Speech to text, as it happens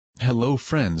Hello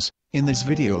friends, in this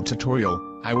video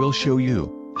tutorial, I will show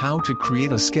you how to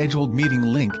create a scheduled meeting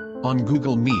link on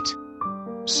Google Meet.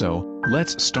 So,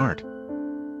 let's start.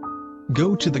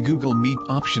 Go to the Google Meet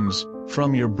options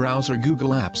from your browser Google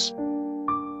Apps.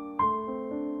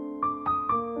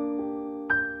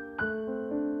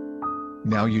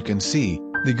 Now you can see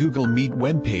the Google Meet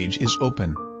webpage is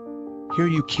open. Here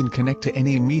you can connect to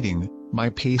any meeting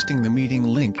by pasting the meeting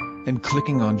link and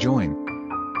clicking on Join.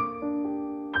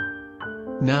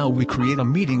 Now we create a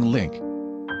meeting link.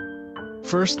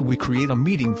 First we create a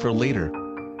meeting for later.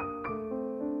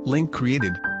 Link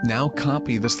created. Now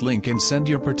copy this link and send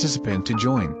your participant to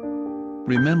join.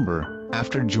 Remember,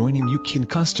 after joining you can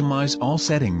customize all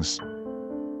settings.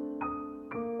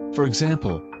 For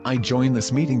example, I join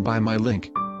this meeting by my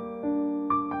link.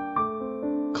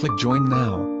 Click Join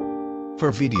Now.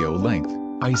 For video length,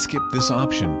 I skip this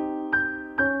option.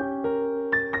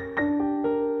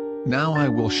 Now I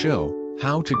will show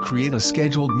how to create a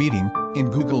scheduled meeting in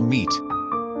Google Meet.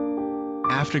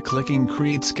 After clicking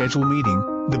Create Schedule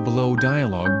Meeting, the below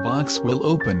dialog box will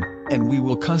open, and we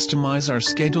will customize our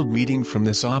scheduled meeting from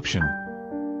this option.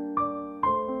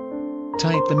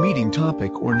 Type the meeting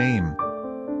topic or name.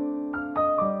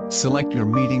 Select your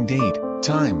meeting date,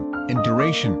 time, and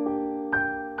duration.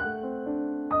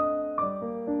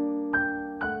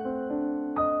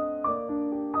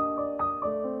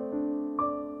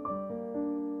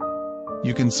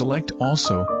 You can select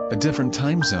also a different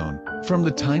time zone from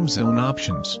the time zone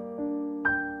options.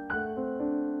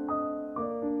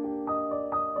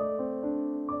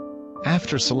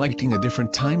 After selecting a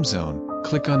different time zone,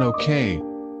 click on OK.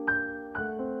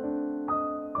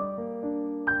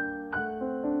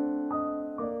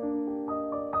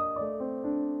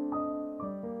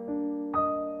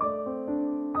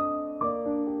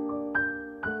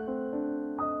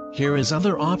 Here is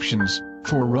other options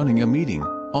for running a meeting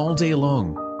all day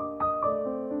long.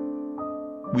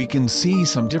 We can see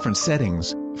some different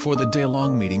settings for the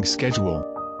day-long meeting schedule.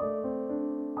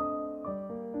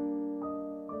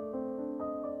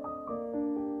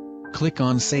 Click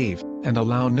on Save and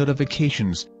allow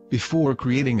notifications before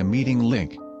creating a meeting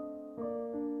link.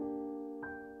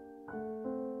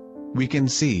 We can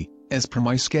see, as per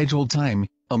my scheduled time,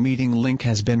 a meeting link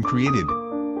has been created.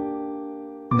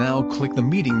 Now click the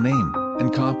meeting name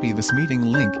and copy this meeting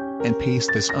link and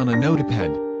paste this on a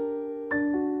notepad.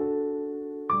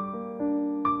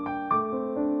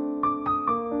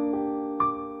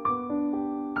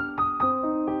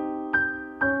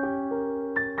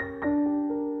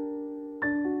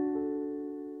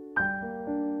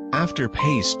 After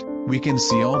paste, we can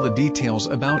see all the details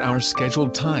about our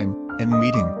scheduled time and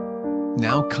meeting.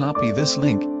 Now copy this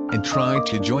link and try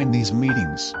to join these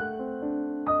meetings.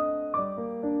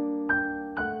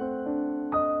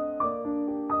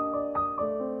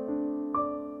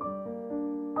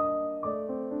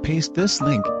 Paste this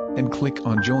link and click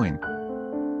on Join.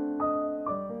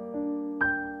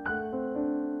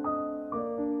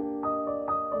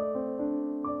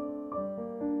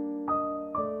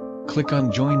 Click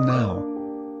on Join Now.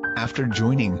 After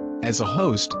joining, as a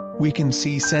host, we can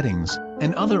see settings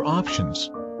and other options.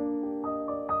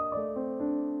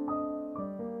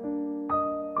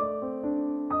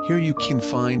 Here you can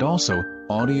find also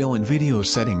audio and video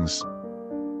settings.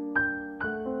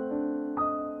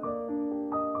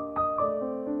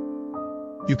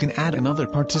 You can add another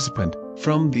participant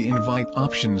from the invite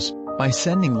options by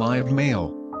sending live mail.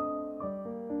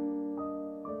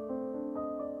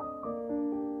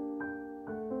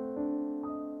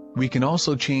 We can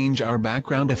also change our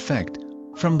background effect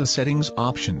from the settings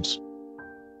options.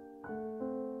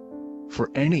 For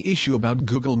any issue about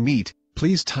Google Meet,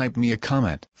 please type me a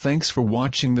comment. Thanks for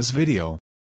watching this video.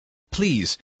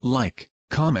 Please like,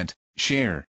 comment,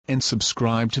 share, and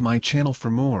subscribe to my channel for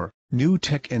more new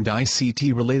tech and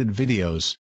ICT related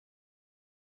videos.